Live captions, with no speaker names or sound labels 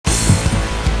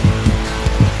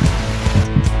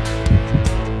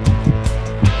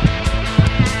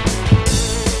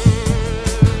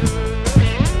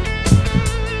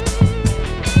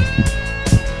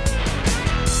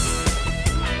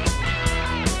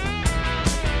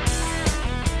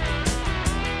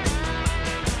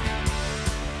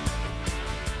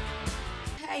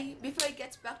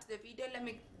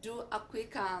a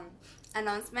quick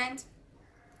announcement.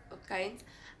 Okay.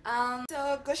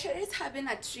 So Gosher is having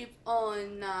a trip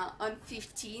on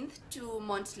 15th to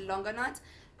Mount Longonot.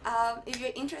 If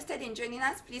you're interested in joining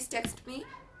us, please text me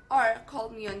or call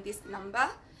me on this number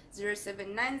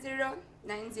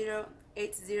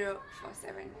 0790908047,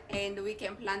 and we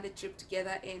can plan the trip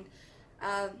together,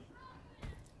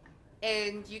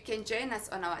 and you can join us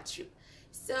on our trip.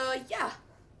 So yeah,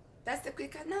 that's the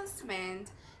quick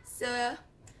announcement. So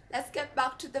let's get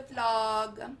back to the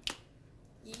vlog.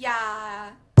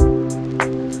 Yeah.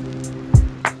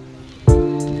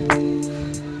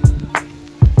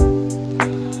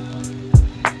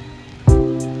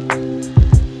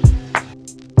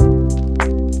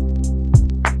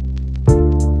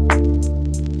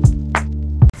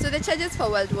 The charges for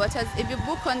Wild Waters, if you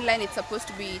book online, it's supposed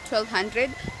to be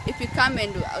 1200. If you come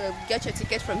and get your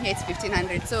ticket from here, it's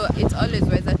 1500. So it's always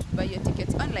wiser to buy your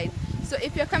tickets online. So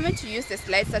if you're coming to use the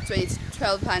slides, that's when it's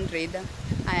 1200.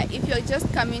 If you're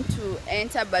just coming to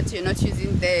enter but you're not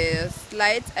using the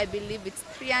slides, I believe it's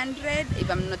 300. If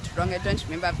I'm not wrong, I don't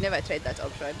remember. I've never tried that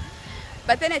option,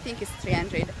 but then I think it's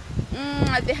 300.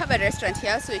 They have a restaurant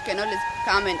here, so you can always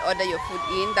come and order your food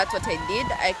in. That's what I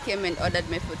did. I came and ordered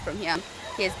my food from here.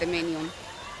 Here's the menu.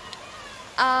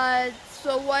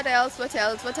 So what else? What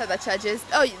are the charges?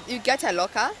 Oh, you get a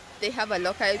locker. They have a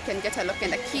locker. You can get a locker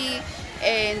and a key,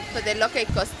 and for the locker it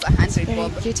costs 100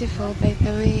 bob. Very beautiful, by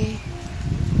the way.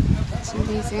 It's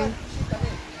amazing.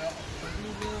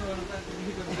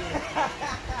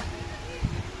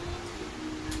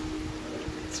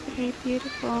 It's very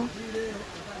beautiful.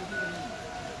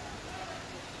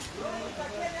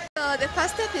 So the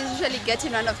first step is usually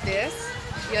getting one of this,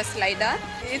 your slider.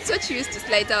 It's what you used to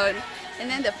slide down, and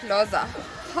then the floors are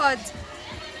hot.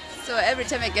 So every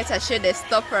time I get a shade, I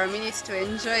stop for a minute to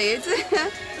enjoy it.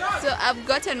 So I've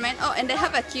gotten mine. Oh, and I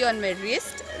have a key on my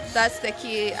wrist. That's the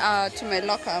key to my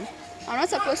locker. I'm not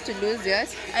supposed to lose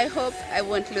it. I hope I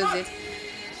won't lose it.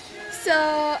 So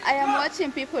I am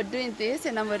watching people doing this,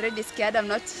 and I'm already scared. I'm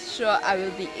not sure I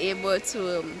will be able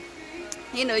to,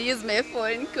 use my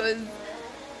phone because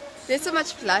there's so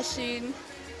much flashing.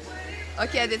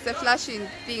 Okay, there's a flashing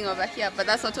thing over here, but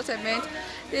that's not what I meant.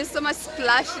 There's so much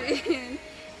splashing,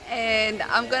 and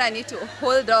I'm gonna need to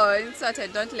hold on so that I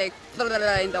don't like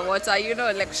in the water,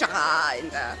 like shaka in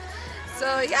the.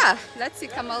 So yeah, let's see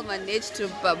Kamal managed to,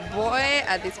 but boy,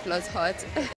 are these floors hot.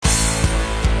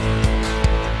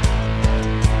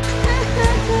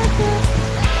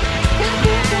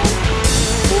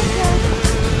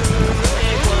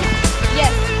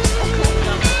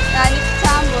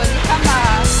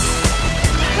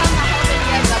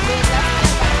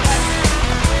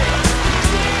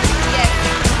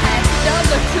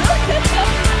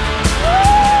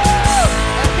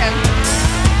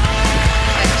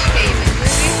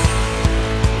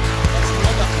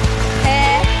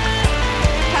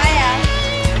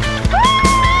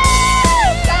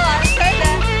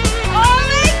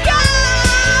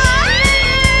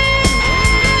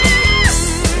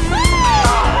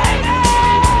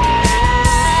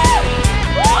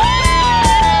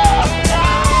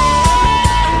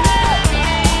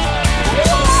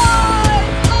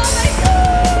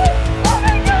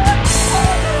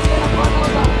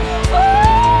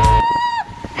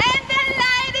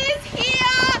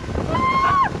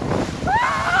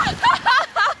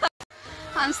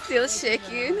 Still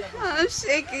shaking. I'm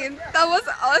shaking. That was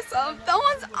awesome. That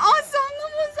was awesome.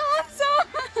 That was awesome.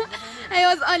 It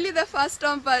was only the first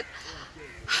one, but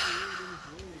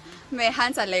my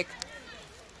hands are like,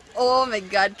 oh my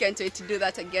god, can't wait to do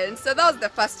that again. So that was the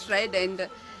first ride, and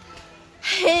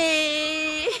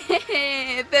hey,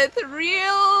 the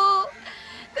thrill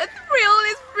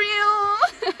is real.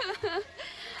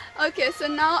 Okay, so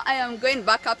now I am going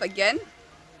back up again,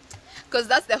 because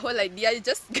that's the whole idea. You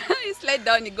just you slide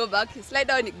down, you go back, you slide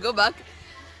down, you go back.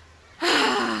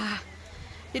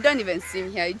 You don't even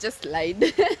swim here, you just slide.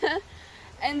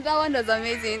 And that one was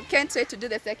amazing. Can't wait to do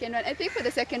the second one. I think for the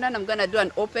second one I'm gonna do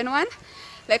an open one,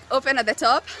 like open at the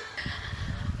top.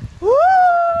 Woo!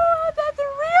 That's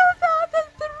real,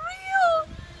 that's real.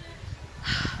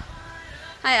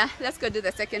 Hiya, let's go do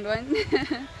the second one.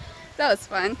 That was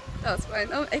fun. That was fun.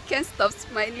 Oh, I can't stop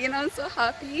smiling. I'm so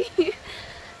happy.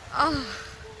 Oh,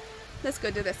 let's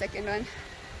go do the second one.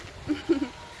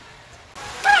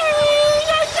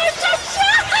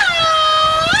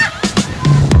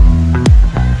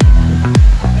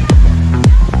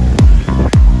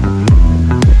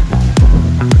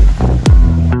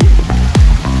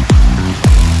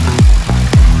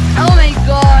 Oh my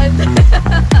god.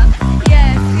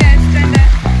 Yes, Brenda.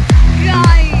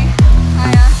 Guy.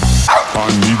 Hiya. I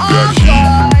need that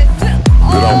heat that I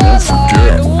want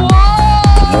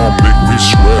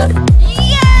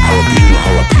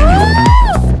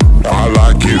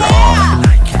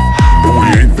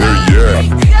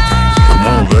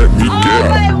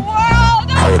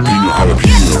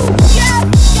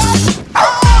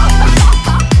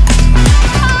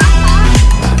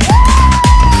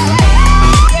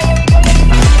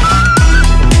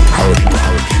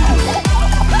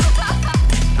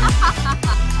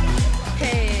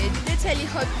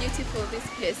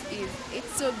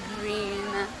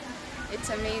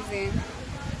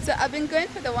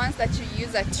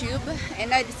use a tube,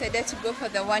 and I decided to go for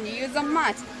the one you use a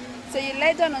mat. So you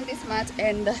lie down on this mat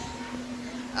and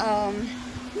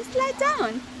you slide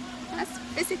down. That's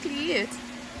basically it.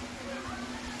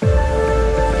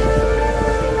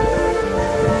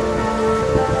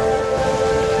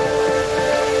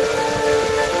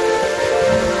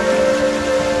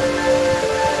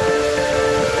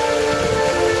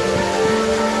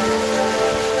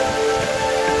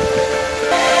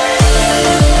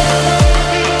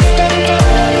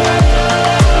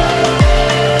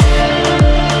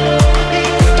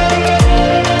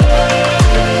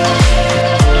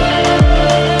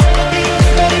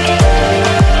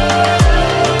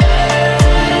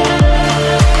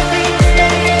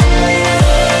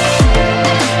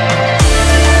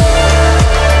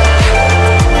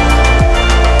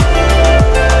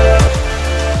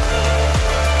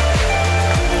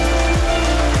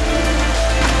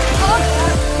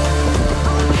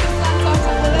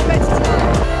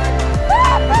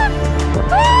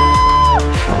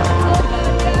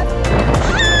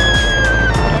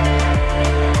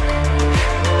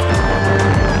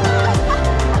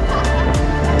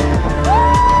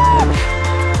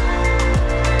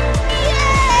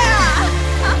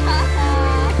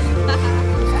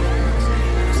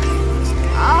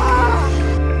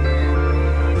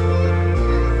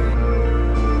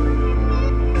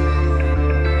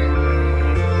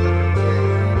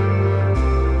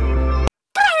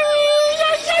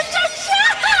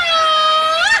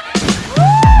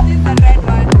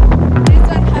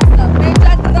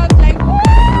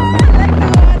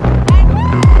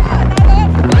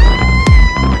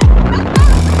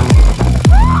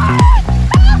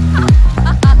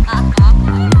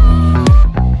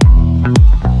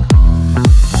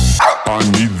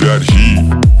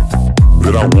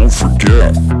 I won't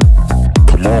forget.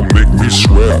 Come on, make me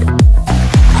sweat.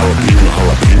 Jalapeno,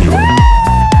 jalapeno.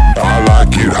 I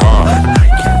like it hot,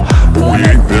 but we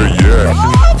ain't there yet.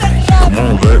 Come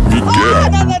on, let me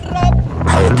get.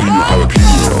 Jalapeno, jalapeno.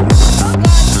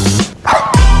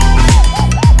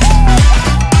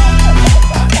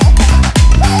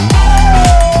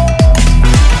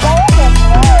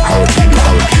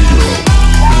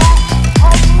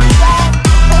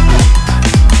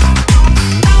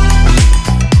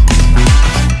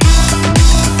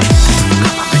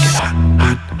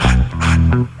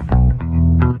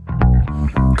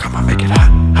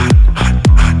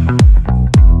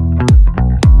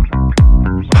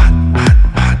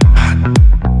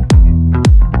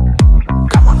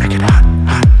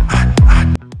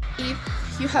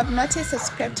 Have not yet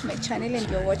subscribed to my channel and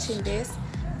you're watching this,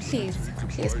 please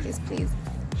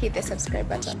hit the subscribe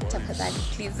button.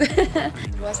 Please.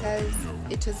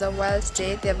 It was a wild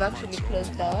day. They've actually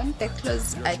closed down. They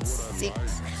closed at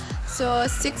 6, so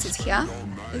 6 is here.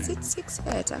 Is it 6?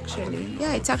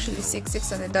 Yeah, it's actually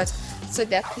 6 on the dot. So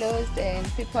they're closed and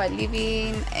people are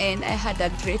leaving, and I had a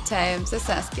great time. So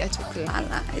I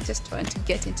just want to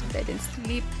get into bed and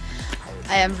sleep.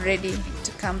 I am ready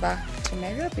to come back to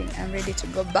Nairobi. I'm ready to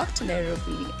go back to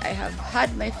Nairobi. I have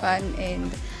had my fun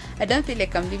and I don't feel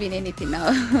like I'm leaving anything now.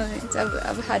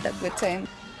 I've had a good time.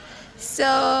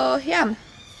 So yeah,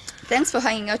 thanks for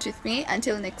hanging out with me.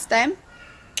 Until next time,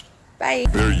 bye.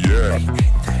 Yeah.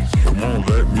 Come on,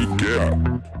 let me get.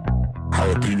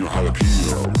 Jalapeno,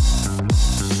 jalapeno.